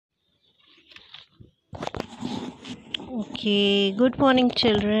Okay, good morning,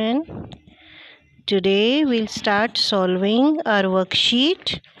 children. Today we'll start solving our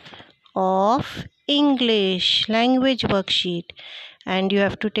worksheet of English language worksheet, and you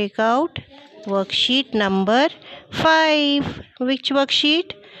have to take out worksheet number 5. Which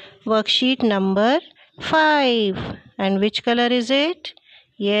worksheet? Worksheet number 5. And which color is it?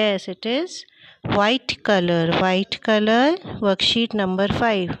 Yes, it is white color. White color, worksheet number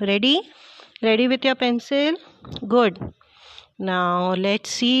 5. Ready? Ready with your pencil? Good. Now let's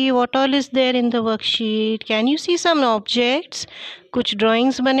see what all is there in the worksheet. Can you see some objects? कुछ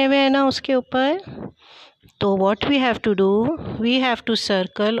drawings बने हुए हैं ना उसके ऊपर. तो what we have to do? We have to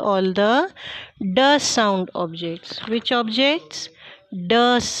circle all the d sound objects. Which objects?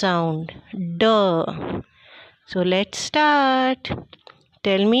 D sound. D. So let's start.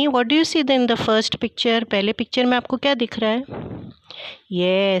 Tell me, what do you see in the first picture? पहले picture में आपको क्या दिख रहा है?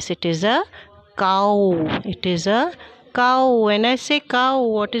 Yes, it is a cow. It is a cow. When I say cow,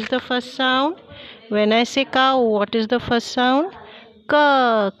 what is the first sound? When I say cow, what is the first sound?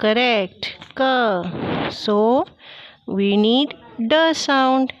 Ka. Correct. Ka. So we need the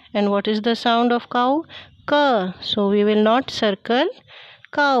sound. And what is the sound of cow? Ka. So we will not circle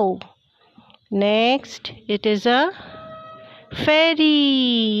cow. Next, it is a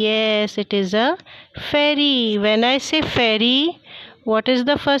ferry. Yes, it is a ferry. When I say ferry, what is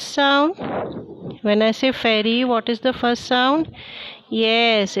the first sound? When I say ferry, what is the first sound?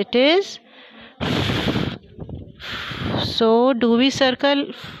 Yes, it is. So, do we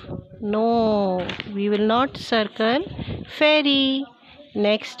circle? No, we will not circle ferry.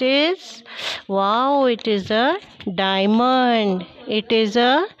 Next is, wow, it is a diamond. It is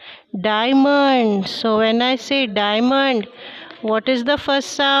a diamond. So, when I say diamond, what is the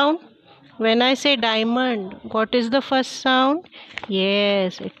first sound? When I say diamond, what is the first sound?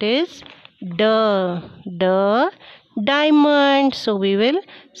 Yes, it is the diamond. So we will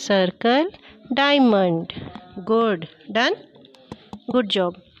circle diamond. Good. Done? Good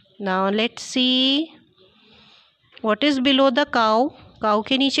job. Now let's see what is below the cow. Cow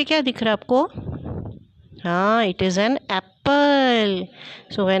के नीचे क्या दिख रहा है आपको? हाँ, it is an apple.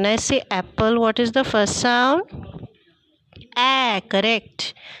 So when I say apple, what is the first sound? A.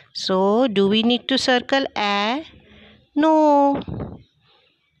 Correct. So do we need to circle A? No.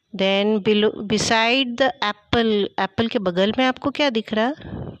 Then below, beside the apple, apple के बगल में आपको क्या दिख रहा?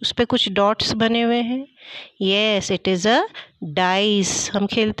 उस पे कुछ डॉट्स बने हुए हैं. Yes, it is a dice. हम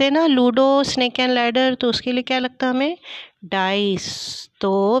खेलते हैं ना लूडो, स्नेक एंड लैडर, तो उसके लिए क्या लगता है हमें? डाइस.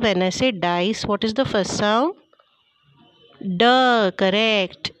 तो when I say dice, what is the first sound? D.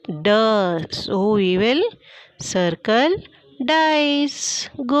 Correct. D. So we will circle dice.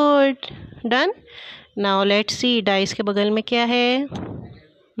 Good. Done. Now let's see dice के बगल में क्या है?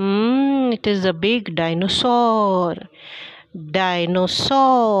 It is a big dinosaur.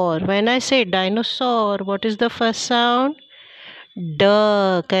 Dinosaur. When I say dinosaur, what is the first sound? D.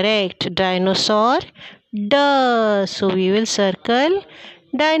 Correct. Dinosaur. D. So we will circle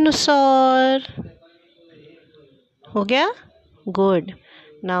dinosaur. हो गया? Good.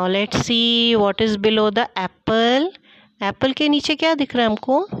 Now let's see what is below the apple. Apple के नीचे क्या दिख रहा है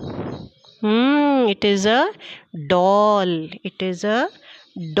हमको? It is a doll. It is a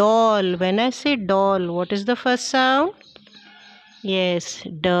doll. When I say doll, what is the first sound? Yes,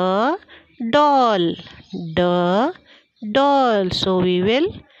 the doll. The doll. So we will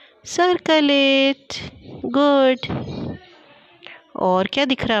circle it. Good. और क्या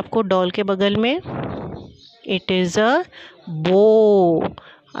दिख रहा है आपको डॉल के बगल में? It is a bow.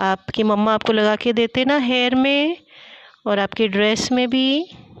 आपकी मम्मा आपको लगा के देते ना हेयर में और आपकी ड्रेस में भी.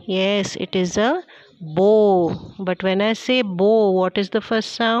 Yes, it is a bow. But when I say bow, what is the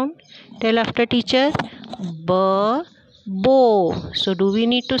first sound? Tell after teacher. B. Bow. So do we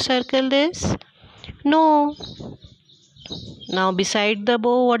need to circle this? No. Now beside the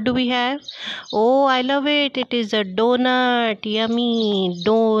bow, what do we have? Oh, I love it. It is a donut. Yummy.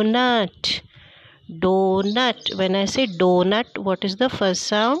 Donut. Donut. When I say donut, what is the first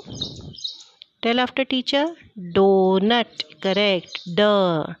sound? Tell after teacher. Donut. Correct.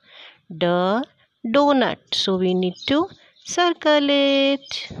 The donut. So we need to circle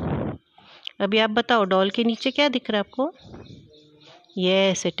it. अभी आप बताओ doll के नीचे क्या दिख रहा है आपको?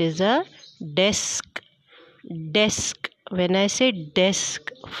 Yes, it is a desk. Desk. When I say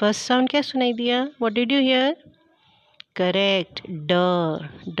desk, first sound क्या सुनाई दिया? What did you hear? Correct.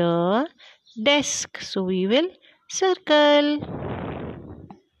 The desk. So we will circle.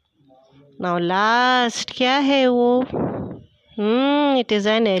 Now last क्या है वो? It is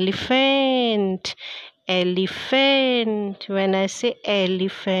an elephant. Elephant. When I say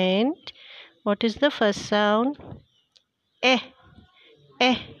elephant, what is the first sound? ए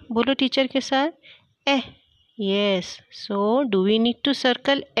ए बोलो teacher के साथ, ए. Yes. So, do we need to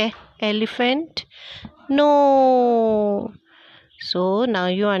circle elephant? No. So, now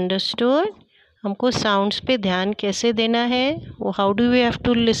you understood. हमको sounds पे ध्यान कैसे देना है? How do we have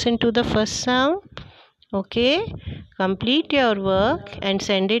to listen to the first sound? Okay. Complete your work and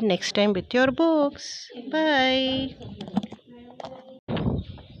send it next time with your books. Bye.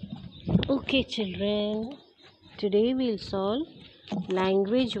 Okay, children. Today we'll solve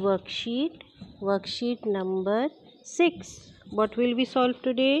language worksheet. Worksheet number 6. What will we solve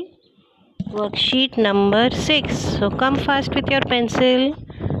today? Worksheet number 6. So come fast with your pencil.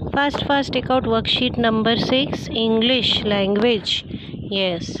 Fast, take out worksheet number 6. English language.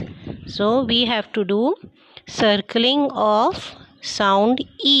 Yes. So we have to do circling of sound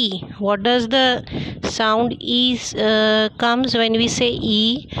E. What does the sound E comes when we say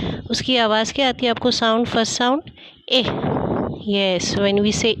E? उसकी आवाज़ क्या आती है आपको? Sound, first sound A. Yes, when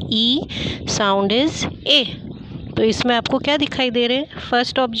we say E, sound is A. तो इसमें आपको क्या दिखाई दे रहे हैं?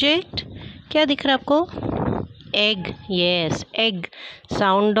 फर्स्ट ऑब्जेक्ट क्या दिख रहा है आपको? Egg. Yes, egg.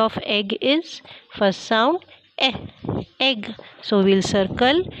 Sound of egg is first sound A. Egg. So we'll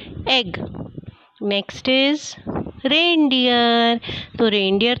circle egg. Next is reindeer. तो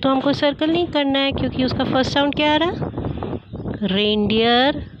reindeer तो हमको सर्कल नहीं करना है क्योंकि उसका फर्स्ट साउंड क्या आ रहा?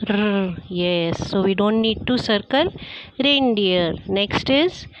 Reindeer. Yes, so we don't need to circle reindeer. Next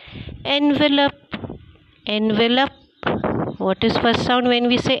is envelope. Envelope. What is first sound when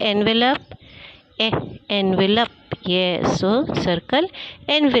we say envelope? Envelope. Yes, so circle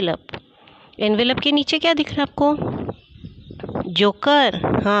envelope. Envelope के नीचे क्या दिख रहा है आपको? जोकर.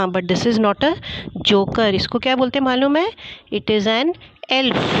 हाँ, but this is not a joker. इसको क्या बोलते मालूम है? It is an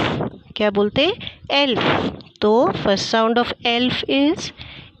elf. क्या बोलते? एल्फ. तो first sound of elf is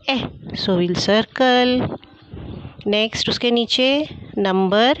a. So will circle. Next उसके नीचे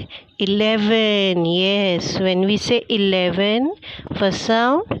नंबर 11. यस, व्हेन वी से 11 first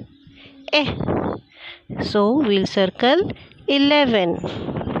sound A. So will circle 11.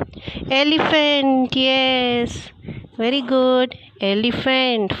 Elephant. Yes, very good.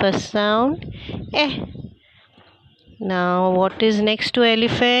 Elephant, first sound eh. Now what is next to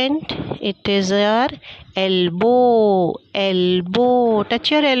elephant? It is our elbow. Elbow.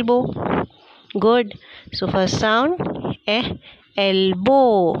 Touch your elbow. Good. So first sound eh.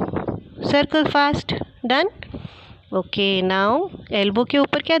 Elbow. Circle fast. Done. Okay. Now elbow के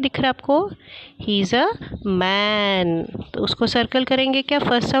ऊपर क्या दिख रहा है आपको? He is a man. तो उसको circle करेंगे क्या?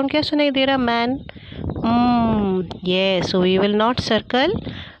 फर्स्ट साउंड क्या सुनाई दे रहा? Man. Yes, so we will not circle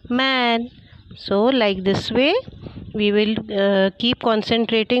man. So like this way we will keep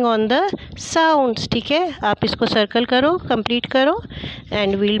concentrating on the sounds. ठीक है, आप इसको सर्कल करो, कंप्लीट करो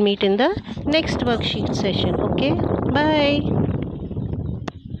and we'll meet in the next worksheet session. Okay, bye.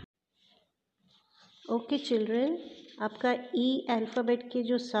 Okay children, आपका ई alphabet के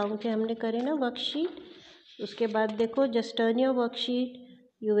जो sound थे हमने करे ना वर्कशीट, उसके बाद देखो, just turn your worksheet,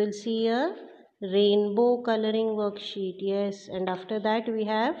 you will see a rainbow colouring worksheet. Yes, and after that we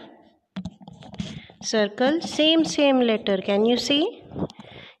have circle same letter. Can you C?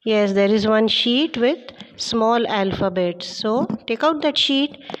 Yes, there is one sheet with small alphabets. So take out that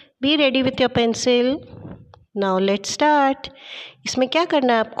sheet, be ready with your pencil. Now let's start. इसमें क्या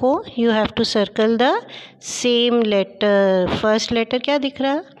करना है आपको? You have to circle the same letter. First letter क्या दिख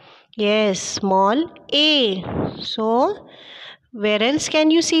रहा? Yes, small A. So where else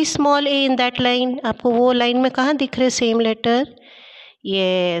can you C small A in that line? आपको वो लाइन में कहाँ दिख रहे same letter?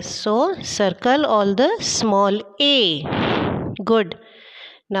 Yes, so circle all the small A. Good.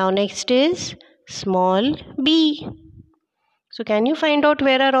 Now next is small B. So can you find out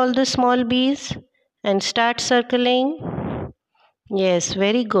where are all the small बीज and start circling? Yes,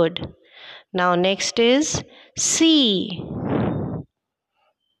 very good. Now next is C.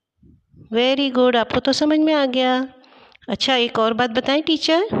 Very good, आपको तो समझ में आ गया. अच्छा, एक और बात बताएं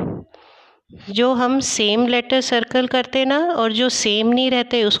टीचर, जो हम सेम लेटर सर्कल करते ना और जो सेम नहीं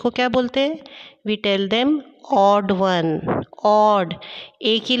रहते उसको क्या बोलते हैं? We tell them odd one. Odd.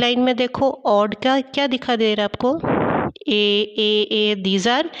 एक ही लाइन में देखो, ऑड का क्या दिखा दे रहा है आपको? A, these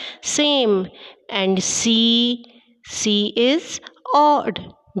are same, and C is odd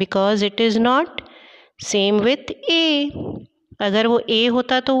because it is not same with A. अगर वो A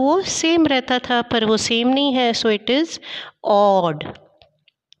होता तो वो सेम रहता था, पर वो सेम नहीं है, so it is odd.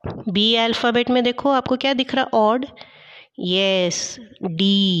 B alphabet में देखो, आपको क्या दिख रहा? ऑड. Yes,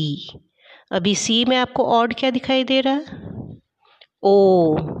 D. अभी C में आपको ऑड क्या दिखाई दे रहा? O.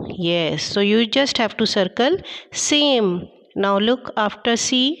 Yes, so you just have to circle same. Now look after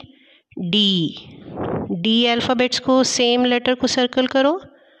C, D. D alphabets को सेम लेटर को सर्कल करो.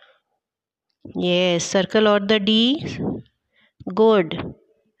 Yes, circle out the D. Good.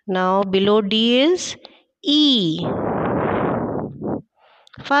 Now below D is E.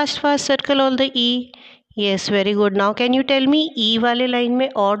 Fast circle all the E. Yes, very good. Now can you tell me E वाले line में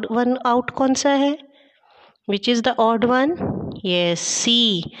odd one out कौन सा है? Which is the odd one? Yes, C.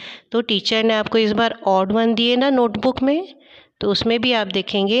 तो teacher ने आपको इस बार odd one दिए ना नोटबुक में, तो उसमें भी आप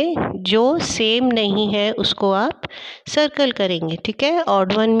देखेंगे जो सेम नहीं है उसको आप सर्कल करेंगे. ठीक है.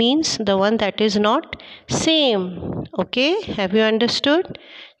 Odd one means the one that is not same. Okay, have you understood?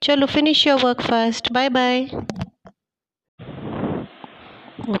 चलो finish your work fast. Bye bye.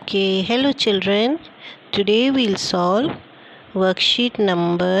 Okay, hello children. Today we'll solve worksheet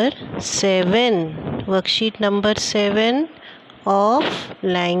number 7. Worksheet number 7 of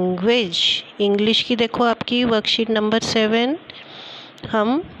language. English की देखो आपकी worksheet number 7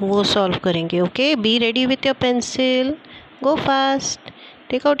 हम वो solve करेंगे. Okay, be ready with your pencil. Go fast.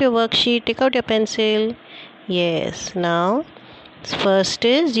 Take out your worksheet. Take out your pencil. Yes. Now first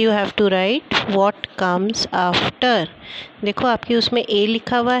is you have to right what comes after. देखो आपकी उसमें ए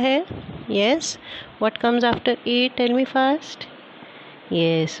लिखा हुआ है. Yes. What comes after a? Tell me fast.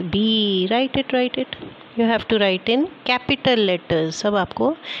 Yes, B. Right it. You have to write in capital letters. सब आपको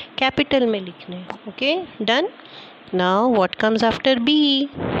capital में लिखने हैं. Okay, done. Now what comes after B?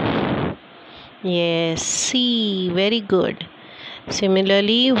 Yes, C. Very good.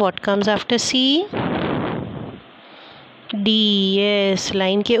 Similarly, what comes after C? D. Yes,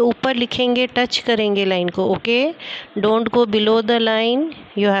 line के ऊपर लिखेंगे, touch करेंगे line को. Okay, don't go below the line.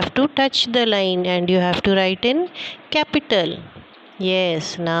 You have to touch the line and you have to write in capital.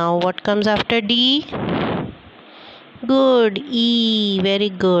 Yes. Now what comes after D? Good. E. Very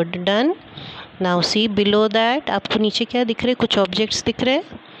good. Done. Now see below that आपको नीचे क्या दिख रहे? कुछ objects दिख रहे.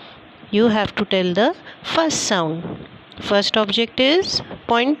 You have to tell the first sound. First object is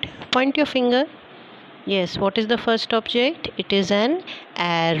point your finger. Yes. What is the first object? It is an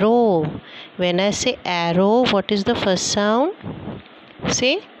arrow. When I say arrow, what is the first sound?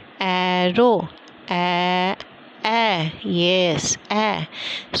 Say arrow. Yes, a.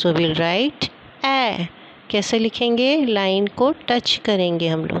 So we'll write a. कैसे लिखेंगे? Line को touch करेंगे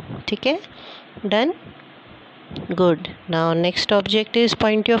हम लोग. ठीक है. Done. Good. Now next object is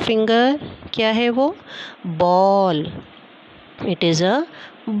point your finger. क्या है वो? Ball. It is a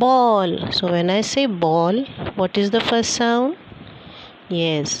ball. So when I से ball, what is the first sound?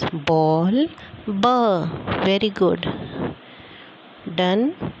 Yes, ball. ब. Very good.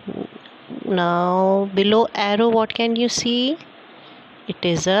 Done. Now below arrow what can you see? It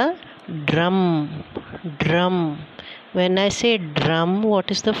is a drum. When I say drum,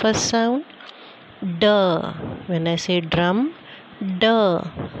 what is the first sound? D. When I say drum, D.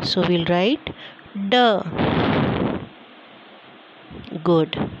 So we'll write D.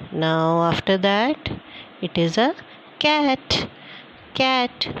 Good. Now after that it is a cat.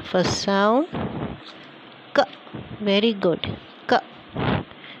 First sound K. Very good. K.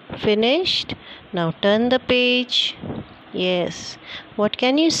 Finished. Now turn the page. Yes. What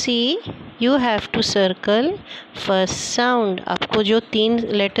can you see? You have to circle first sound. आपको जो 3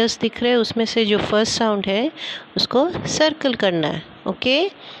 letters दिख रहे हैं उसमें से जो first sound है उसको circle करना है. Okay.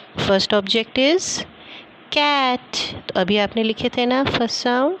 First object is cat. तो अभी आपने लिखे थे ना first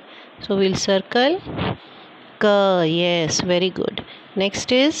sound. So we'll circle K. Yes. Very good.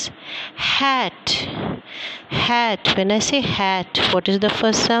 Next is hat. When I say hat, what is the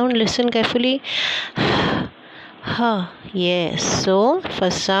first sound? Listen carefully. Yes. So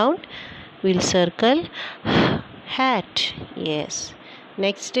first sound we'll circle hat. Yes.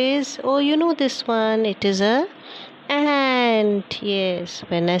 Next is, oh, you know this one. It is a ant. Yes.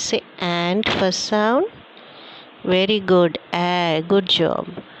 When I say ant, first sound. Very good. Good job.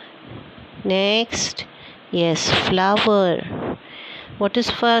 Next. Yes, flower. What is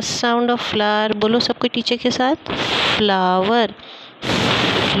first sound of flower? बोलो सबको teacher के साथ. Flower.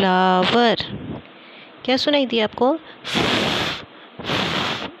 क्या सुनाई दिया आपको?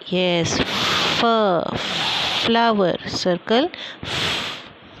 Yes, flower. Circle.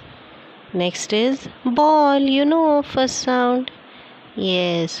 Next is ball. You know first sound.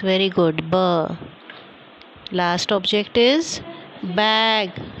 Yes, very good. B. Last object is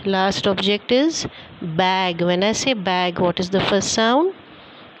bag. When I say bag, what is the first sound?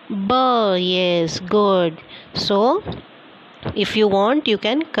 B. Yes, good. So if you want, you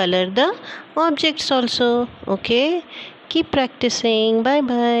can color the objects also. Okay, keep practicing. Bye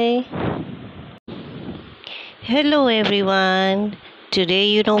bye. Hello everyone. Today,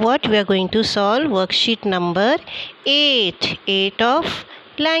 you know what, we are going to solve worksheet number 8 of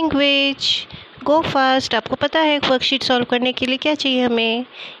language. Go fast. आपको पता है worksheet solve करने के लिए क्या चाहिए हमें?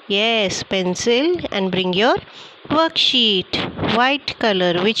 Yes, pencil and bring your worksheet. White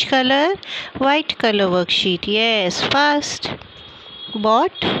color. Which color? White color worksheet. Yes, fast.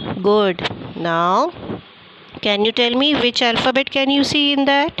 Bought? Good. Now, can you tell me which alphabet can you see in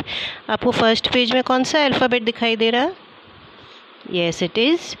that? आपको first page में कौन सा alphabet दिखाई दे रहा? Yes, it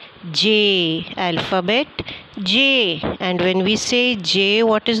is J. Alphabet J. And when we say J,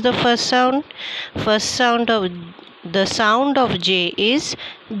 what is the first sound? The sound of J is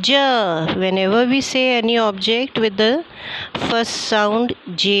J. Whenever we say any object with the first sound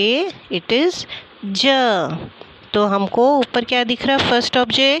J, it is J. तो हमको ऊपर क्या दिख रहा first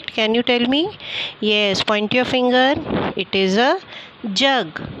object? Can you tell me? Yes, point your finger. It is a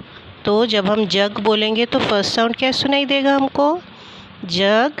jug. तो जब हम जग बोलेंगे तो फर्स्ट साउंड क्या सुनाई देगा हमको?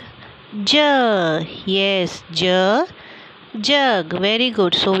 जग, ज. यस, ज, jug. Very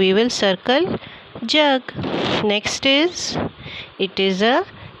good. So we will circle jug. Next is, it is a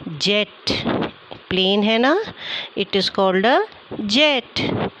jet. Plane है ना, it is called a jet.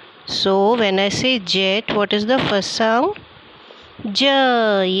 So when I say jet, what is the first sound? J.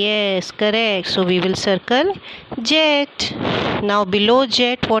 Yes, correct. So we will circle jet. Now below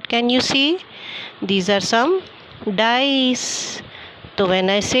jet, what can you see? These are some dice. तो when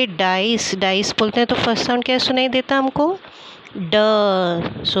I say dice बोलते हैं तो first sound क्या सुनाई देता हमको? D.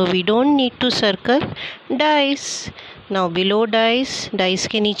 So we don't need to circle dice. Now below dice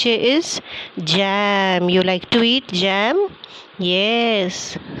के नीचे is jam. You like to eat jam? Yes.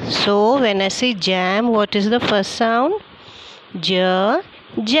 So when I say jam, what is the first sound? J.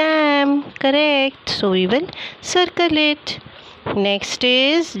 Jam. Correct. So we will circle it. Next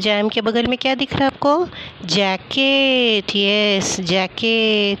is jam के बगल में क्या दिख रहा है आपको? Jacket. Yes,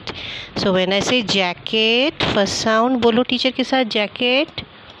 jacket. So when I say jacket, first sound बोलो teacher के साथ. Jacket.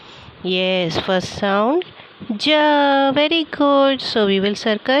 Yes, first sound J. Very good. So we will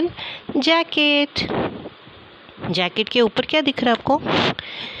circle jacket. Jacket के ऊपर क्या दिख रहा है आपको?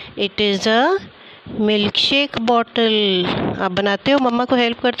 It is a milk shake bottle. आप बनाते हो, मम्मा को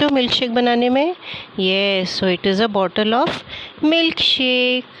हेल्प करते हो मिल्क शेक बनाने में? Yes. So it is a bottle of milk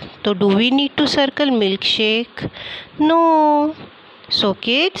shake. तो do we need to circle milk shake? No. So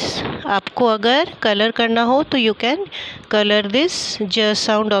kids, आपको अगर कलर करना हो तो you can colour this just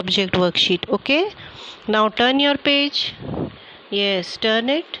sound object worksheet. Okay, now turn your page. Yes, turn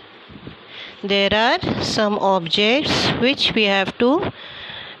it. There are some objects which we have to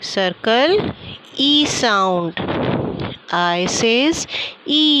circle E sound. I says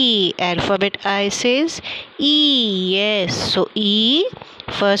E. Alphabet I says E. Yes. So E.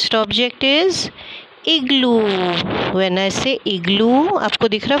 First object is igloo. When I say igloo,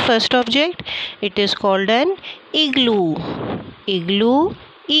 आपको दिख रहा first object? It is called an igloo. Igloo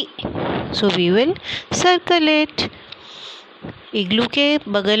E. So we will circle it. इग्लू के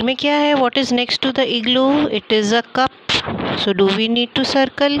बगल में क्या है? What is next to the igloo? It is a cup. So do we need to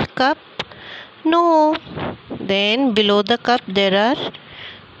circle cup? No. Then below the cup there are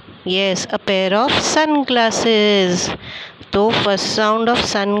yes a pair of sunglasses. तो first sound of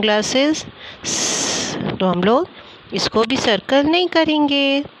sunglasses. तो हम लोग इसको भी circle नहीं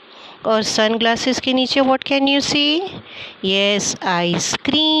करेंगे. और sun glasses के नीचे what can you see? Yes,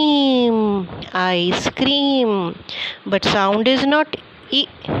 ice cream. Ice cream. But sound is not E.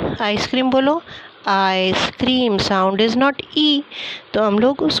 Ice cream बोलो. Ice cream. Sound is not E. तो हम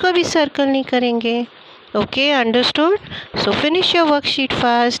लोग उसको भी सर्कल नहीं करेंगे. Okay, understood? So finish your worksheet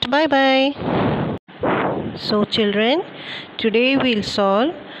fast. Bye bye. So children, today we'll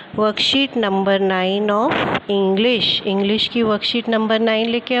solve worksheet number 9 of English की worksheet number 9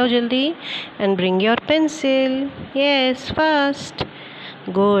 लेके आओ जल्दी. And bring your pencil. Yes, fast.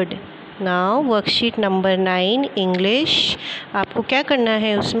 Good. Now worksheet number 9 English. आपको क्या करना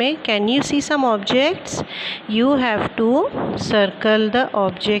है उसमें? Can you C some objects? You have to circle the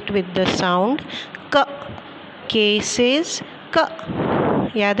object with the sound क. के सेज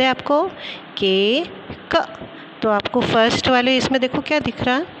क. याद है आपको? के क. तो आपको फर्स्ट वाले इसमें देखो क्या दिख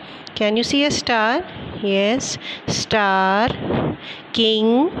रहा? Can you C a star? Yes, star,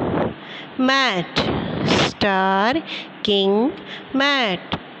 king, mat. Star, king,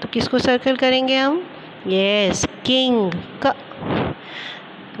 mat. तो किसको सर्कल करेंगे हम? यस, किंग का.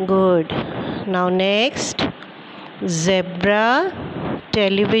 Good. Now next, zebra,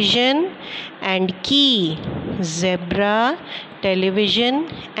 television and की. ज़ेब्रा, टेलीविज़न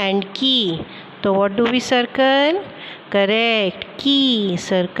एंड की. तो what do we circle? Correct, की.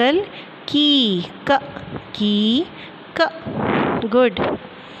 सर्कल की का. की का. Good.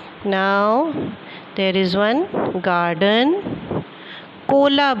 Now there is one garden,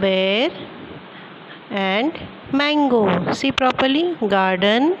 koala bear, and mango. See properly.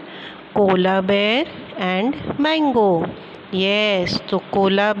 Garden, koala bear and mango. Yes, so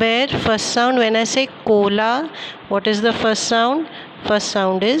koala bear, first sound when I say koala, what is the first sound? First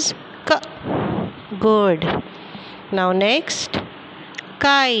sound is K. Good. Now next,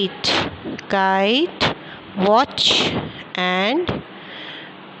 kite. Kite, watch and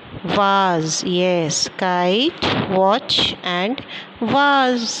vase. Yes, kite, watch and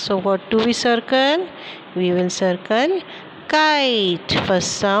vase. So what do we circle? We will circle kite.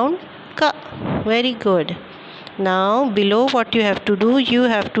 First sound K. Very good. Now below what you have to do, you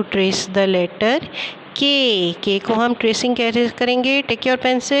have to trace the letter K. K को हम tracing कैसे करेंगे? Take your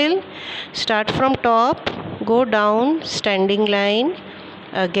pencil. Start from top. Go down standing line.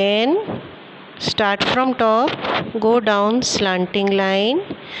 Again start from top. Go down slanting line.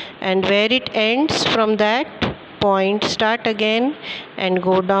 And where it ends, from that point start again and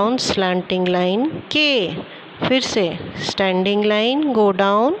go down slanting line K. फिर से standing line, go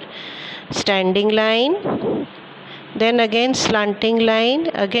down standing line, then again slanting line,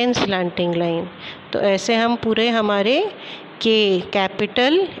 again slanting line. तो ऐसे हम पूरे हमारे के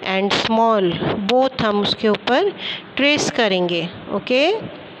capital and small both हम उसके ऊपर ट्रेस करेंगे. Okay,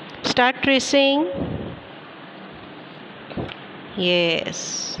 start tracing.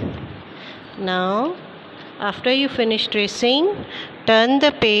 Yes. Now after you finish tracing, turn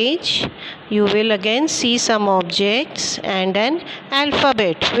the page. You will again see some objects and an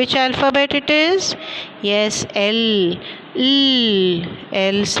alphabet. Which alphabet it is? Yes, L. L.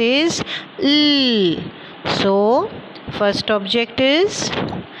 L says L. So first object is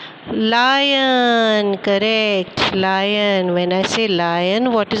lion. Correct. Lion. When I say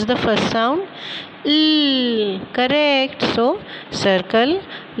lion, what is the first sound? L. Correct. So circle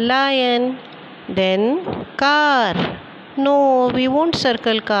lion. Then car. No, we won't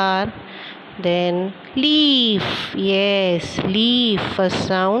circle car. Then leaf. Yes, leaf. First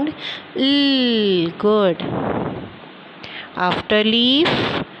sound L. Good. After leaf,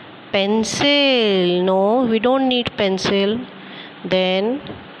 pencil. No, we don't need pencil. Then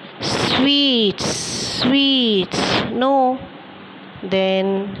sweets. Sweets. No.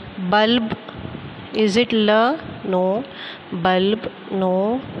 Then bulb. Is it la? No. Bulb.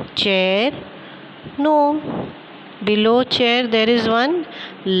 No. Chair. No. Below chair there is one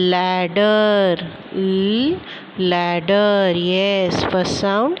ladder. L. Ladder. Yes, first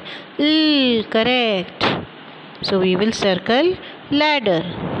sound L. Correct. So we will circle ladder.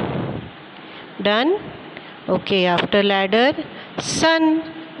 Done. Okay, after ladder, sun.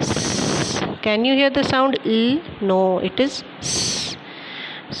 S. Can you hear the sound L? No, it is S.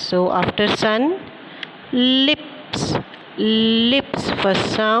 So after sun, lips. Lips.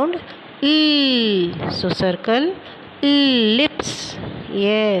 First sound L. So circle L. Lips.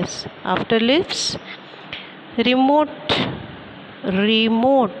 Yes. After lips, remote.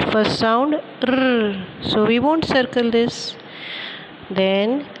 Remote. First sound R. So we won't circle this.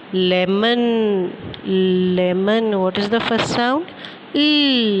 Then lemon. Lemon. What is the first sound?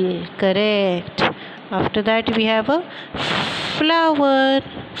 L. Correct. After that we have a flower.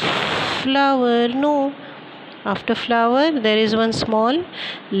 Flower. No. After flower there is one small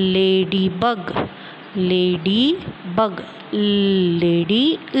ladybug. Ladybug.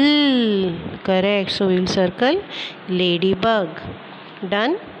 Lady. L. Correct. So we will circle ladybug.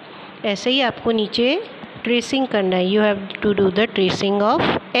 Done. ऐसे ही आपको नीचे tracing करना है. You have to do the tracing of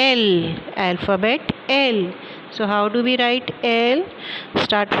L. Alphabet L. So how do we write L?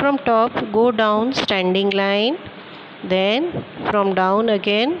 Start from top, go down standing line, then from down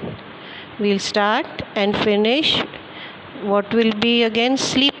again we'll start and finish. What will be again?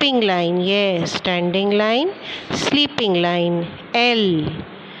 Sleeping line. Yes, standing line, sleeping line. L.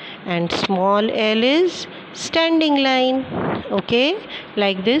 And small l is standing line. Okay,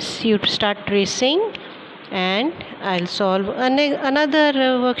 like this you start tracing and I'll solve another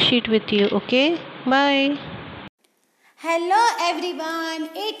worksheet with you. Okay, bye. Hello everyone,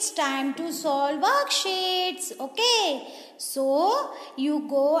 it's time to solve worksheets. Okay, so you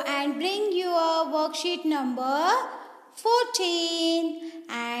go and bring your worksheet number 14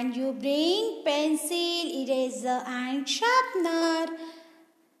 and you bring pencil, eraser and sharpener.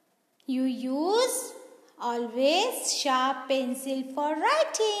 You use always sharp pencil for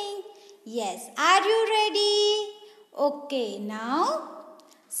writing. Yes, are you ready? Okay, now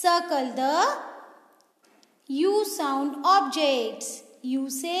circle the U sound objects. U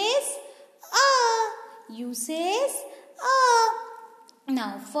says A. U says A.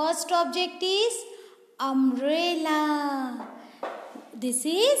 Now first object is umbrella. This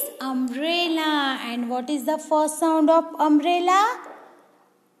is umbrella. And what is the first sound of umbrella?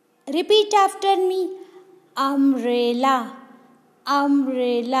 Repeat after me. umbrella,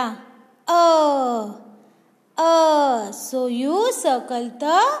 umbrella. So you circle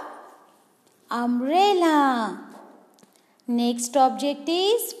the umbrella. Next object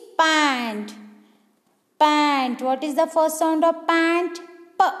is pant. Pant. What is the first sound of pant?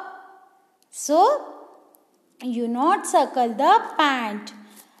 P. So you not circle the pant.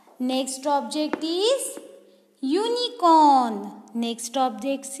 Next object is unicorn. Next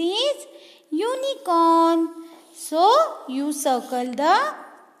object is unicorn. So you circle the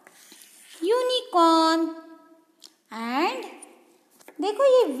unicorn. And देखो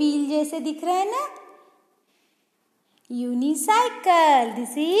ये wheel जैसे दिख रहा है ना, unicycle.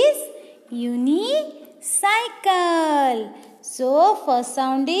 This is unicycle. So first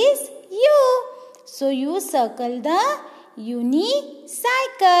sound is U. So you circle the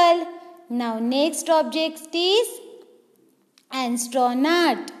unicycle. Now next object is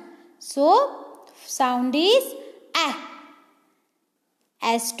astronaut. So sound is A.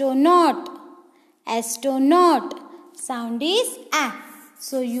 Astronaut. Astronaut. Sound is A.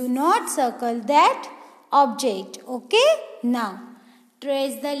 So you not circle that object. Okay. Now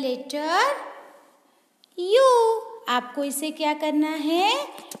trace the letter U. आपको इसे क्या करना है?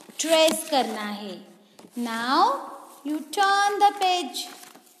 Trace करना है. Now you turn the page.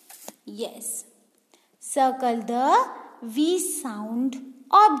 Yes. Circle the V sound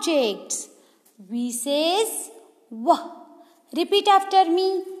objects. V says W. Repeat after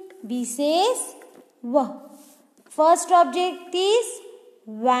me. V says W. First object is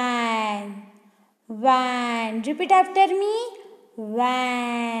van. Van. Repeat after me.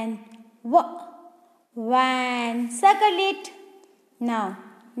 Van. W. Van. Circle it. Now,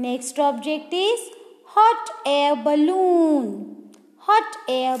 next object is hot air balloon. Hot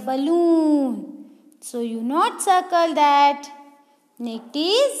air balloon. So, you not circle that. Next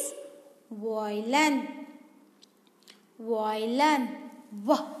is violin. Violin.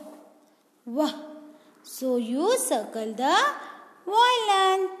 V. V. So, you circle the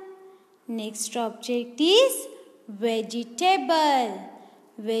violin. Next object is vegetable.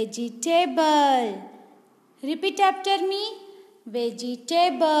 Vegetable. Repeat after me.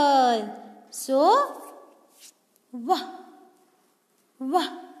 Vegetable. So, V. V.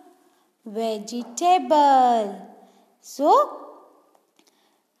 Vegetable. So,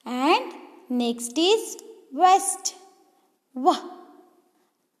 and next is vest. V.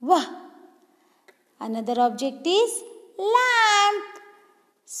 V. Another object is lamp.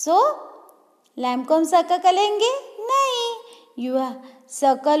 So, lamp को हम circle करेंगे? नहीं. You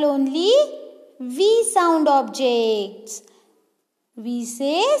circle only V sound objects. V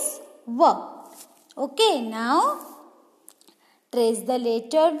says V. Okay, now trace the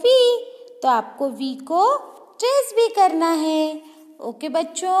letter V. तो आपको V को trace भी करना है. Okay,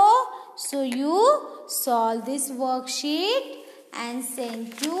 बच्चों. So you solve this worksheet and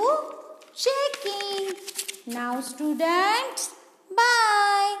send to checking. Now, students,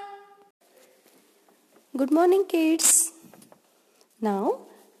 bye. Good morning, kids. Now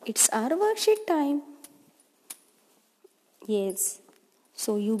it's our worksheet time. Yes.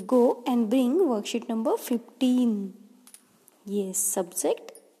 So you go and bring worksheet number 15. Yes,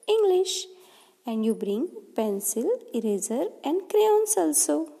 subject English. And you bring pencil, eraser and crayons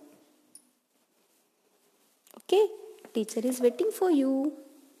also. Okay, teacher is waiting for you.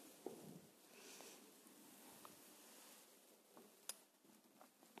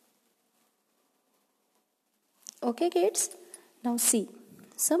 Okay, kids. Now see,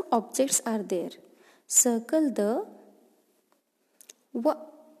 some objects are there. Circle the W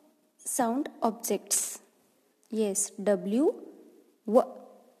sound objects. Yes, W, W.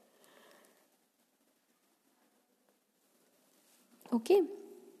 Okay.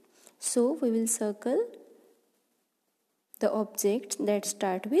 So we will circle the objects that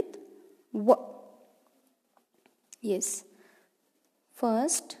start with W. Yes.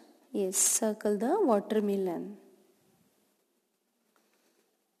 First, yes, circle the watermelon.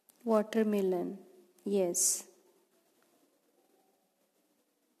 Watermelon. Yes.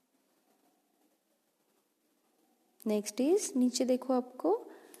 Next is नीचे देखो आपको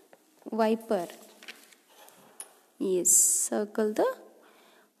wiper. Yes, circle the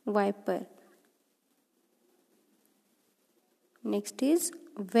wiper. Next is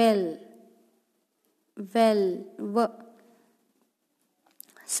well. Well. W.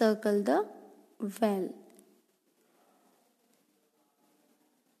 Circle the well.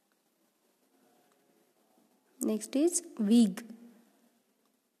 Next is wig.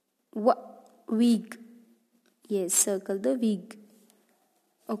 Wig. Yes, circle the wig.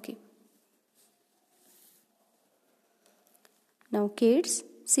 Okay. Now kids,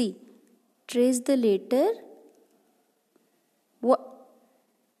 see, trace the letter W.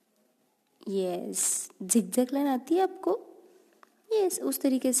 Yes, zigzag line आती है आपको? Yes, उस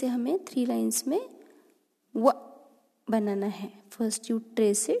तरीके से हमें 3 lines में W बनाना है. First you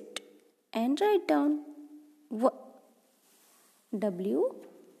trace it and write down W. W.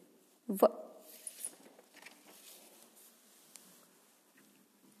 W.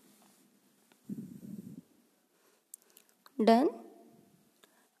 Done?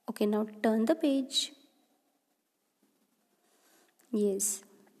 Okay, now turn the page. Yes.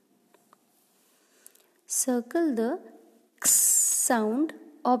 Circle the X sound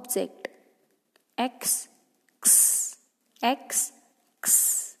object. X, X, X,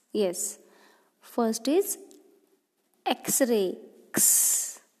 X. Yes. First is X-ray. X.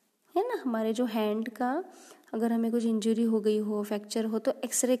 है ना, हमारे जो hand का अगर हमें कुछ injury हो गई हो, फ्रैक्चर हो, तो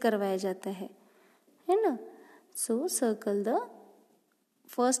एक्सरे करवाया जाता है ना. So circle the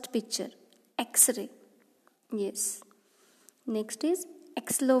first picture, X-ray. Yes. Next is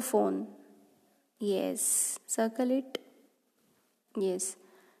xylophone. Yes. Circle it. Yes.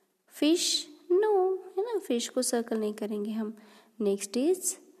 Fish. No, है ना, फिश को सर्कल नहीं करेंगे हम. Next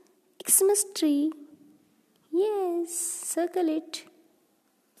is Xmas tree. Yes. Circle it.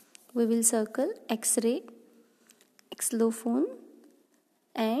 We will circle X-ray, xylophone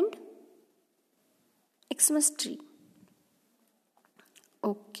and Xmas tree.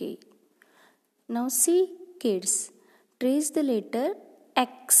 Okay. Now see kids, trace the letter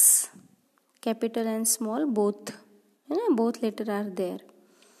X. Capital and small both. Both letters are there.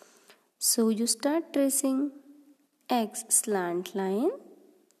 So you start tracing X slant line,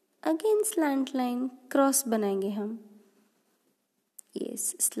 again slant line, cross बनाएंगे हम.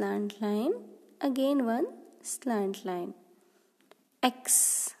 Yes, slant line, again one slant line.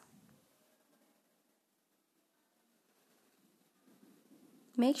 X.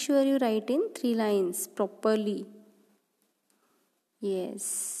 Make sure you write in 3 lines properly.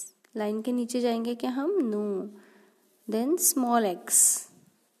 Yes. Line के नीचे जाएंगे क्या हम? No. Then small x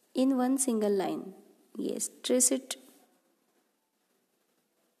in one single line. Yes. Trace it.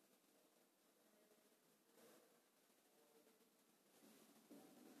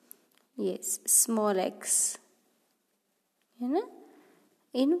 Yes. Small x. है ना?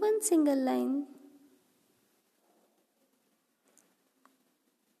 In one single line.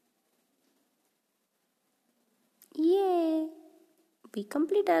 Yay! We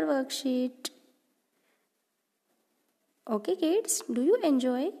complete our worksheet. Okay kids, do you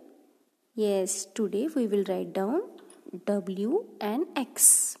enjoy? Yes, today we will write down W and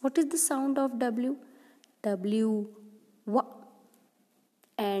X. What is the sound of W? W. W.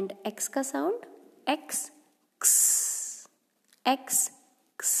 And X ka sound? X. X. X.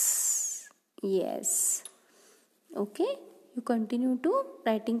 X. Yes. Okay, you continue to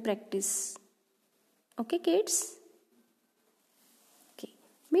writing practice. Okay kids?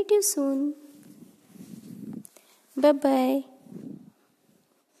 Meet you soon. Bye-bye.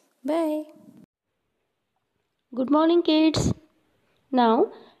 Bye. Good morning kids.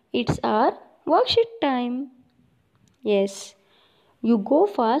 Now it's our worksheet time. Yes. You go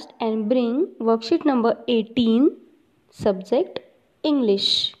fast and bring worksheet number 18, subject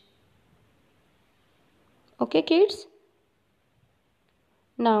English. Okay kids?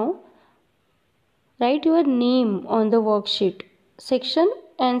 Now write your name on the worksheet. Section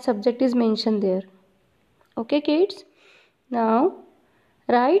and subject is mentioned there. Okay kids? Now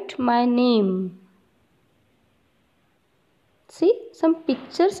write my name. See, some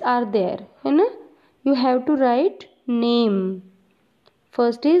pictures are there. You have to write name.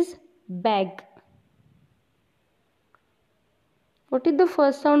 First is bag. What is the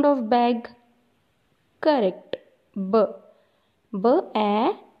first sound of bag? Correct. B.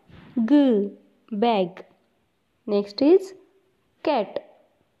 B-A-G. Bag. Next is cat.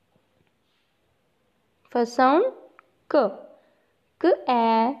 First sound K.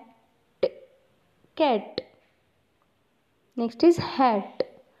 K-A-T. Cat. Next is hat.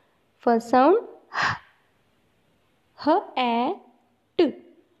 First sound H. H-A-T.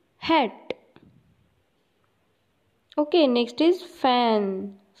 Hat. Okay, next is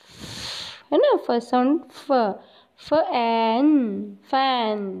fan. First sound F. F-A-N.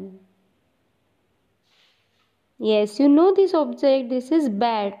 Fan. Yes, you know this object. This is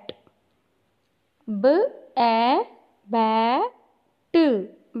bat. B-A-T.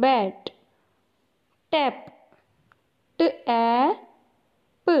 Bat. Tap.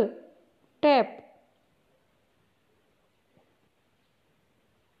 T-A-P. Tap.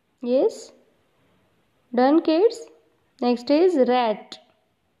 Yes. Done kids. Next is rat.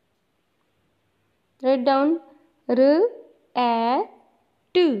 Write down R-A-T.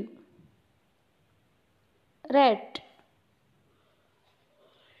 rat.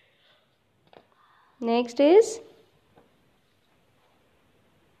 Next is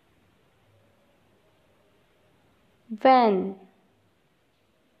van.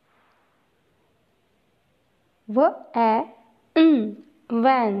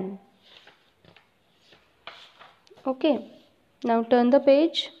 Van. Okay. Now turn the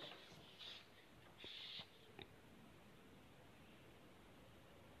page.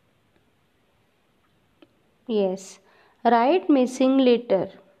 Yes. Write missing letter.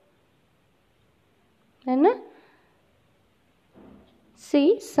 है ना?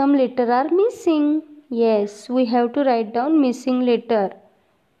 See, some letter are missing. Yes, we have to write down missing letter.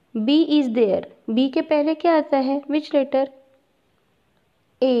 B is there. B के पहले क्या आता है? Which letter?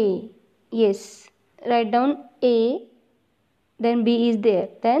 A. Yes. Write down A. Then B is there.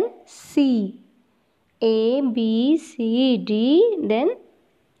 Then C. A, B, C, D. Then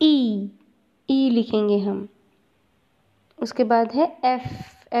E. E लिखेंगे हम. उसके बाद है F.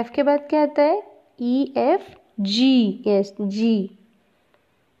 F के बाद क्या आता है? E, F, G. Yes, G.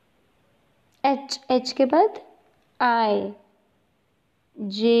 H. H के बाद I.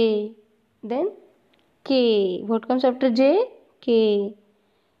 J. Then K. What comes after J? K.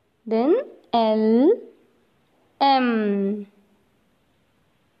 Then L, M,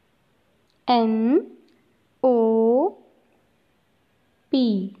 N, O,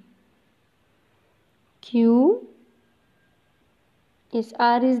 P, Q. Yes,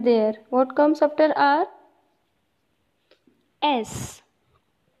 R is there. What comes after R? S.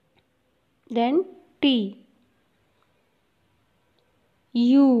 Then T,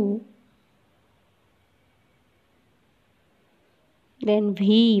 U. Then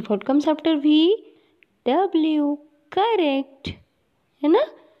V. What comes after V? W. Correct. है ना?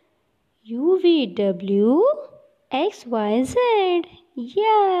 U, V, W, X, Y, Z.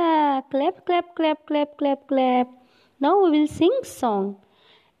 Yeah. Clap, clap, clap, clap, clap, clap. Now we will sing song.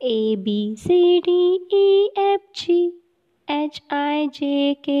 A, B, C, D, E, F, G, H, I,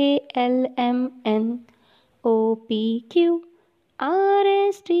 J, K, L, M, N, O, P, Q, R,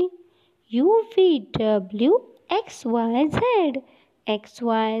 S, T, U, V, W, X, Y, Z. X,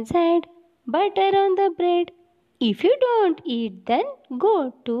 Y, Z, butter on the bread. If you don't eat, then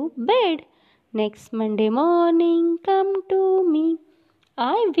go to bed. Next Monday morning, come to me.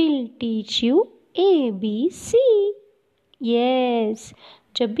 I will teach you A, B, C. Yes.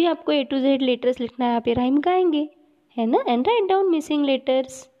 जब भी आपको A to Z letters लिखना है, आप ये rhyme गाएंगे, है ना? And write down missing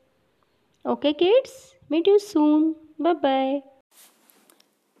letters. Okay, kids? Meet you soon. Bye-bye.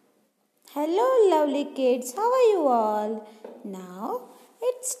 Hello, lovely kids. How are you all? Now,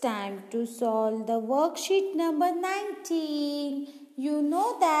 it's time to solve the worksheet number 19. You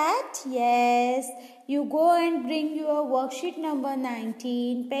know that? Yes. You go and bring your worksheet number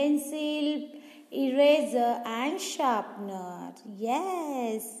 19, pencil, eraser and sharpener.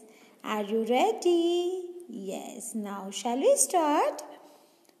 Yes. Are you ready? Yes. Now, shall we start?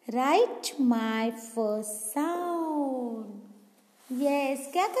 Write my first sound. Yes,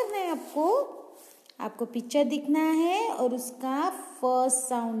 क्या करना है आपको? आपको picture दिखना है और उसका first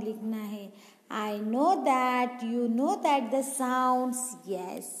sound लिखना है. I know that you know that the sounds.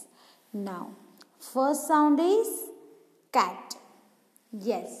 Yes. Now, first sound is cat.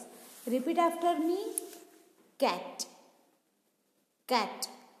 Yes. Repeat after me. Cat. Cat.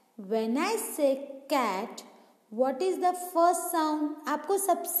 When I say cat, what is the first sound? आपको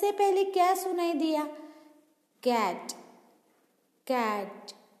सबसे पहले क्या सुनाई दिया? Cat.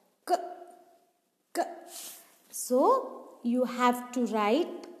 Cat. K. K. So you have to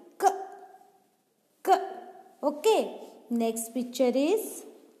write K. K. Okay. Next picture is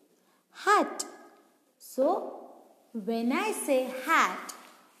hat. So when I say hat,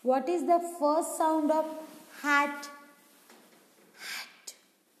 what is the first sound of hat? Hat.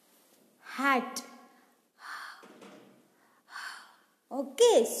 Hat.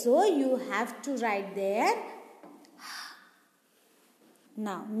 Okay. So you have to write there.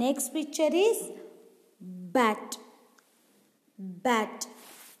 Now, next picture is bat. Bat.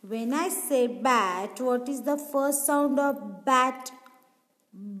 When I say bat, what is the first sound of bat?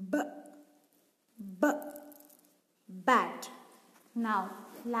 B. B. Bat. Now,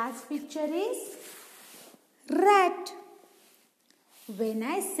 last picture is rat. When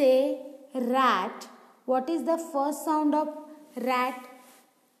I say rat, what is the first sound of rat?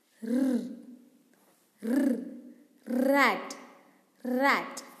 R. R. Rat.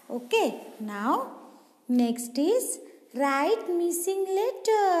 Rat. Okay. Now, next is write missing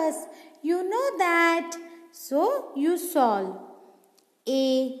letters. You know that. So, you solve.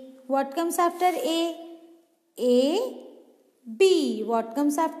 A. What comes after A? A. B. What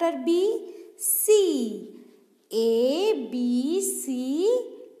comes after B? C. A, B, C,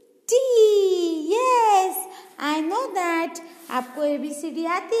 D. Yes, I know that. आपको ABCD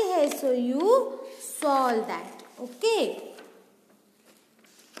आती है, so you solve that. Okay.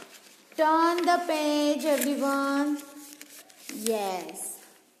 Turn the page, everyone. Yes.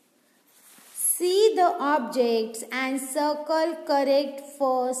 See the objects and circle correct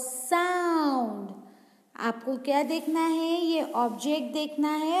first sound. आपको क्या देखना है? ये object देखना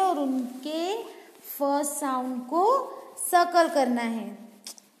है और उनके फर्स्ट साउंड को सर्कल करना है.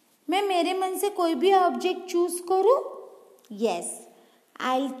 मैं मेरे मन से कोई भी ऑब्जेक्ट चूज करूं? Yes,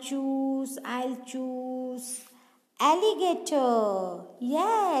 I'll choose alligator.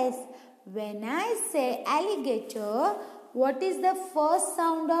 Yes, when I say alligator, what is the first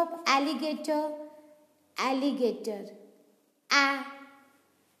sound of alligator? Alligator. A.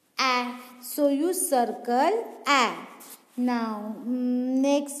 So you circle A. Now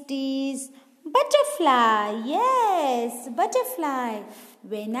next is butterfly. Yes, butterfly.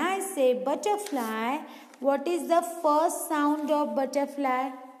 When I say butterfly, what is the first sound of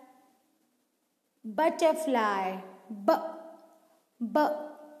butterfly? Butterfly. B.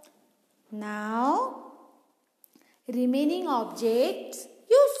 Now remaining objects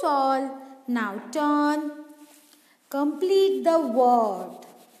you solve. Now turn. Complete the word.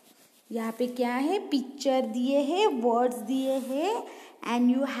 यहाँ पे क्या है? Picture दिए है, words दिए है, and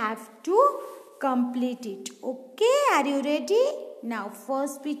you have to complete it. Okay, are you ready? Now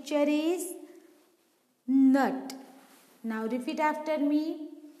first picture is nut. Now repeat after me.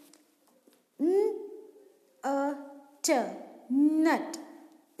 N-a-t, nut.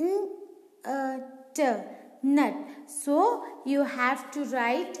 N-a-t, nut. So you have to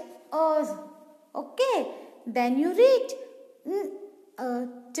write a. Okay, then you read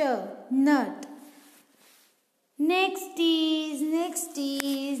n-a-t, nut. Next is.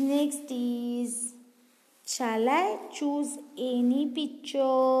 Shall I choose any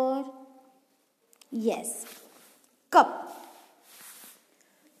picture? Yes. Cup.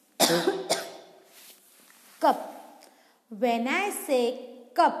 Cup. When I say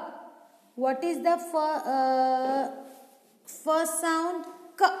cup, what is the first sound?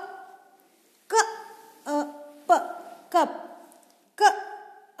 K. P. Cup. K.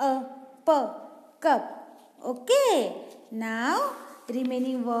 P. Cup. Okay. Now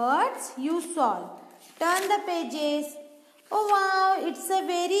remaining words you solve. Turn the pages. Oh wow, it's a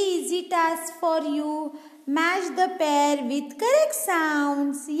very easy task for you. Match the pair with correct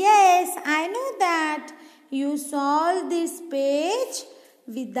sounds. Yes, I know that. You solve this page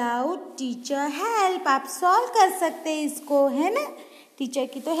without teacher help. आप solve कर सकते हैं इसको, है ना? Teacher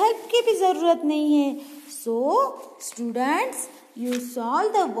की तो help की भी ज़रूरत नहीं है. So, students, you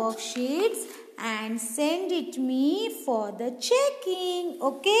solve the worksheets and send it me for the checking.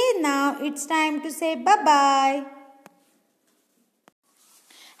 Okay, now it's time to say bye-bye.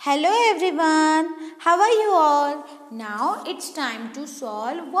 Hello everyone, how are you all? Now it's time to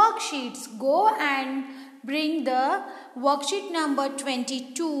solve worksheets. Go and bring the worksheet number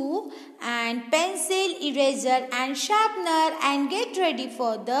 22 and pencil, eraser and sharpener and get ready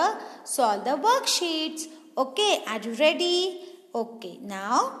for the solve the worksheets. Okay, are you ready? Okay,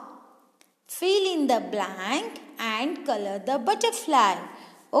 now fill in the blank and color the butterfly.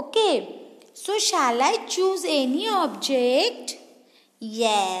 Okay, so shall I choose any object?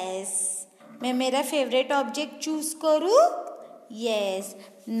 Yes, मैं मेरा favorite object choose करूँ? Yes,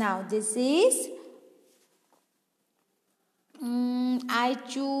 now this is I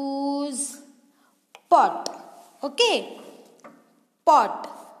choose pot. Okay, pot.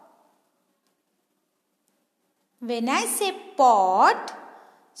 When I say pot,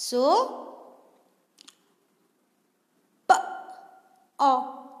 so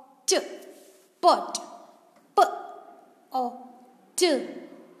P-O-T, pot. P-O-T,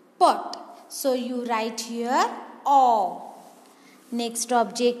 pot. So you write here O. Next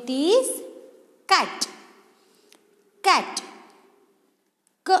object is cat. Cat.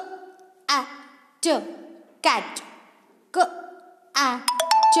 K-A-T, cat.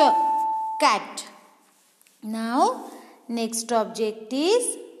 K-A-T, cat. Now next object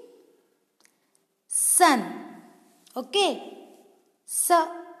is sun. Okay,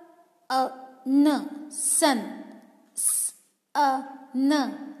 S-A-N, sun.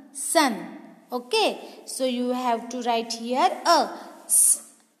 S-A-N, sun. Okay, so you have to write here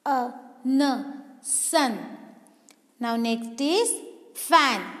S-A-N, sun. Now next is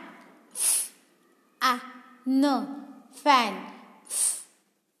fan. F-A-N, fan.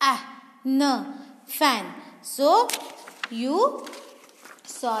 F-A-N, fan. So you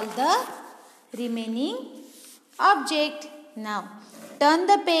solve the remaining object. Now turn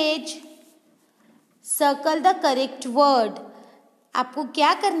the page. Circle the correct word. आपको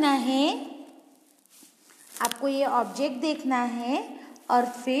क्या करना है, आपको ये object देखना है और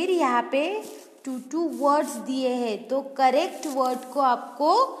फिर यहाँ पे 2 वर्ड्स दिए हैं, तो करेक्ट वर्ड को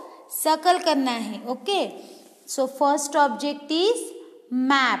आपको सर्कल करना है। Okay, so first object is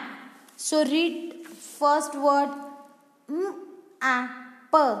map. So read first word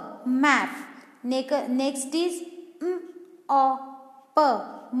map. Next is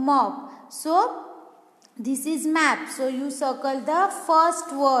mop. So this is map. So you circle the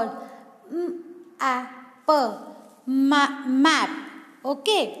first word map.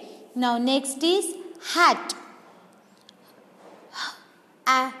 Okay. Now next is hat.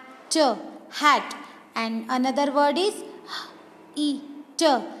 Hat. And another word is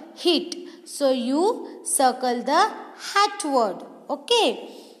hit. So you circle the hat word. Okay.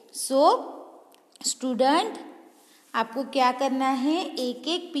 So student, आपको क्या करना है, एक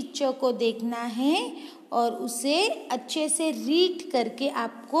एक picture को देखना है और उसे अच्छे से रीड करके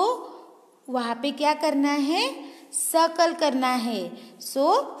आपको वहाँ पे क्या करना है, सर्कल करना है। So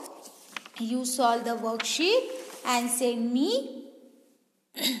you solve the worksheet and send me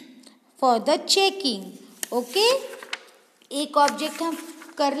for the checking. Okay, एक ऑब्जेक्ट हम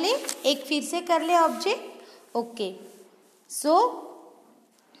कर ले, एक फिर से कर ले object. Okay, so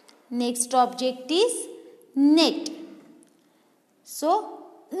next object is net. So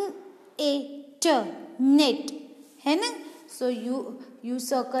net है ना। So you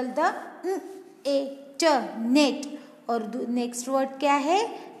circle the net. और नेक्स्ट वर्ड क्या है,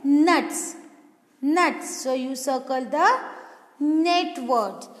 nuts. So you circle the net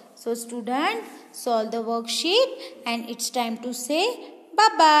word. So student, solve the worksheet and it's time to say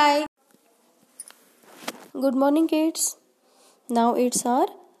bye bye. Good morning kids. Now it's our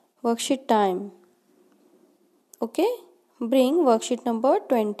worksheet time. Okay, bring worksheet number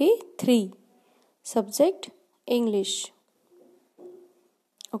 23. Subject English.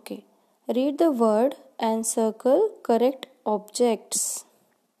 Okay, read the word and circle correct objects.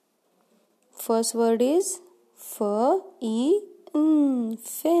 First word is fin,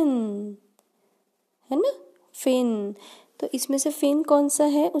 है ना, fin. तो इसमें से fin कौन सा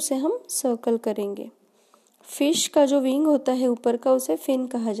है, उसे हम सर्कल करेंगे। फिश का जो विंग होता है ऊपर का, उसे फिन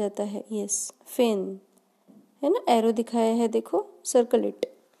कहा जाता है। यस, फिन है ना, एरो दिखाया है, देखो, circle it.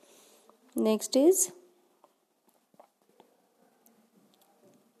 Next is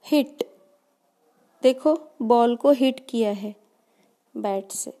hit. देखो, बॉल को हिट किया है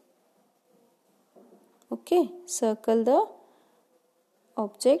बैट से। Okay, circle the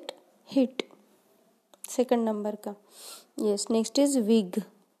object hit, second number का। Yes, next is wig.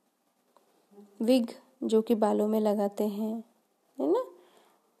 Wig जो कि बालों में लगाते हैं, है ना,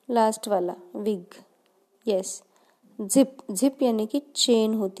 लास्ट वाला विग। यस, जिप यानी कि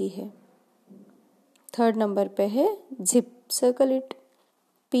चेन होती है। थर्ड नंबर पे है zip, circle it.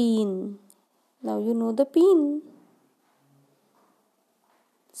 Pin, now you know the pin,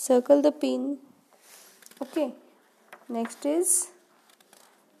 circle the pin. Okay, next is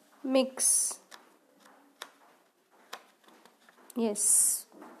mix. Yes,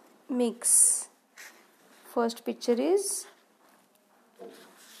 mix. First picture is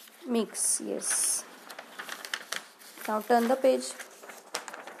mix. Yes. Now turn the page.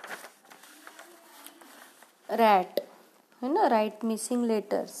 Rat, है ना, write missing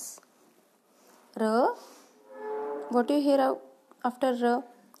letters. R. What do you hear after R?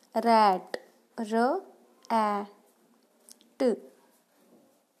 Rat. R, A, T.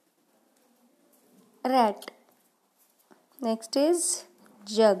 Rat. Next is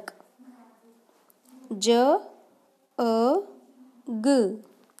jug. J, A, G.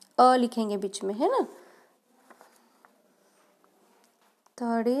 अ लिखेंगे बीच में, है ना।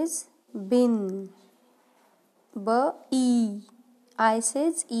 Third is been. ब ई, आई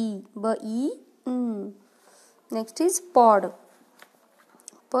says ई, ब ई। Next is pod.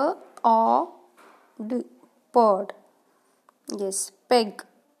 प ऑ ड, पॉड। Yes, peg.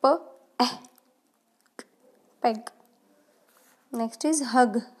 प एह, पेग। नेक्स्ट इज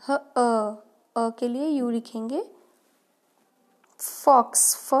हग। ह अ के लिए यू लिखेंगे।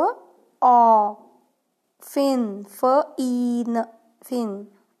 फॉक्स, फ ऑ। फिन, फ ई न, फिन।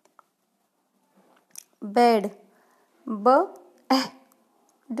 बेड, ब एह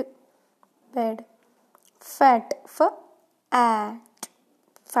ड, बेड। फैट, फ eight,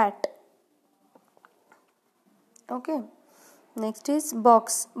 fat. Okay, next is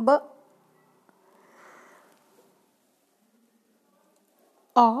box. ब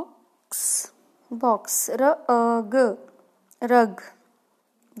ऑक्स, बॉक्स। र अ ग, रग।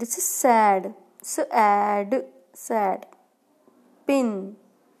 This is sad, sad, sad. Pin,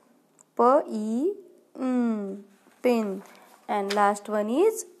 प ई and last one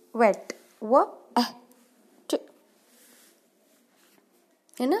is wet.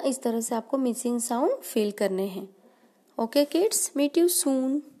 है ना, इस तरह से आपको मिसिंग साउंड फील करने हैं. Okay kids, meet you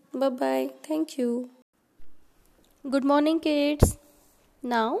soon. Bye bye. Thank you. Good morning kids.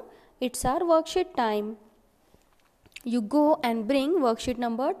 Now it's our worksheet time. You go and bring worksheet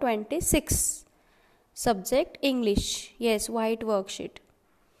number 26. Subject English. Yes, white worksheet.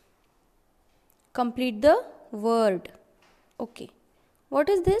 Complete the word. Okay.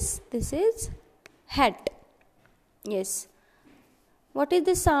 What is this? This is hat. Yes. What is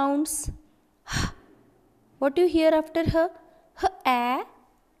the sounds? What do you hear after her?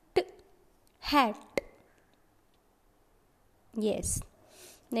 Hat. Yes.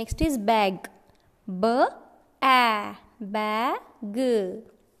 Next is bag. Bag.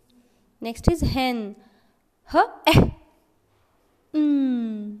 Next is hen.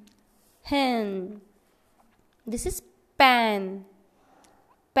 Hen. This is pan.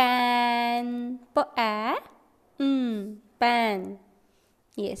 Pan. Pan.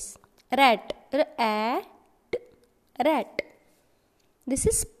 Yes. Rat. Rat. This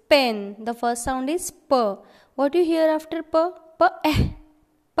is pen. The first sound is p. What do you hear after p?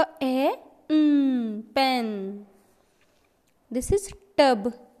 Pen. This is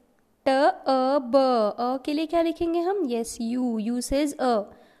tub. Tub. के लिए क्या लिखेंगे हम? Yes, U says a.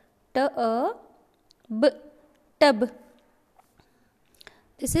 Tub. Tub.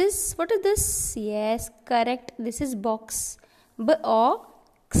 This is, what is this? Yes, correct. This is box.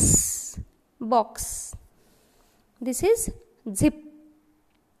 Box. Box. This is zip.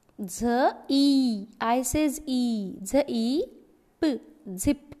 Z-E. I says E. Z-E-P.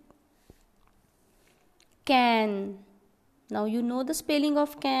 Zip. Can. Now you know the spelling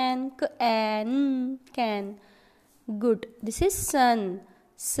of can. Can. Can. Good. This is sun.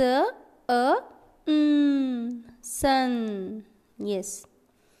 Sun. Yes.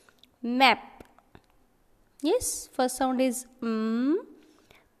 Map. Yes. First sound is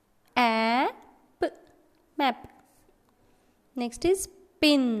app. Map. Next is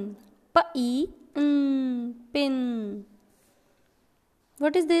pin. Pin.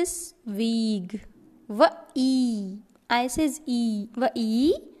 What is this? Wig. V-E. I says E.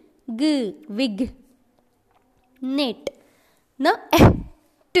 V-E-G. Wig. Net.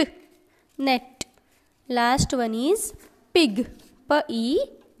 Net. Last one is pig.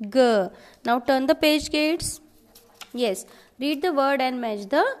 P-E-G. Now turn the page, kids. Yes. Read the word and match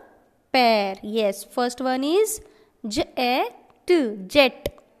the pair. Yes. First one is jet. Jet.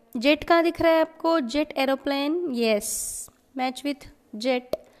 Jet कहाँ दिख रहा है आपको? Jet aeroplane. Yes. Match with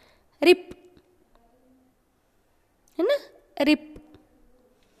jet. Rip. है ना? Rip.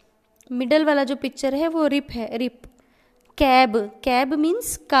 Middle वाला जो picture है वो रिप है. Rip. Cab. Cab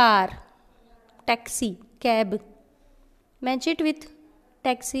means car. Taxi. Cab. Match it with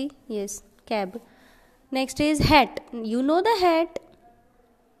taxi. Yes. Cab. Next is hat. You know the hat.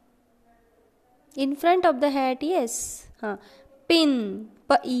 In front of the hat. Yes. Pin.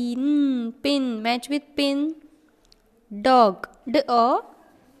 Pin. Match with pin. Dog.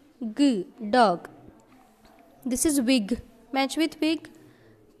 D-O-G. Dog. This is wig. Match with wig.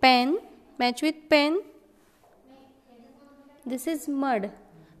 Pen. Match with pen. This is mud.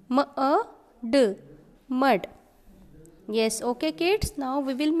 M-A-D. Mud. Yes, okay kids. Now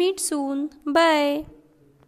we will meet soon. Bye.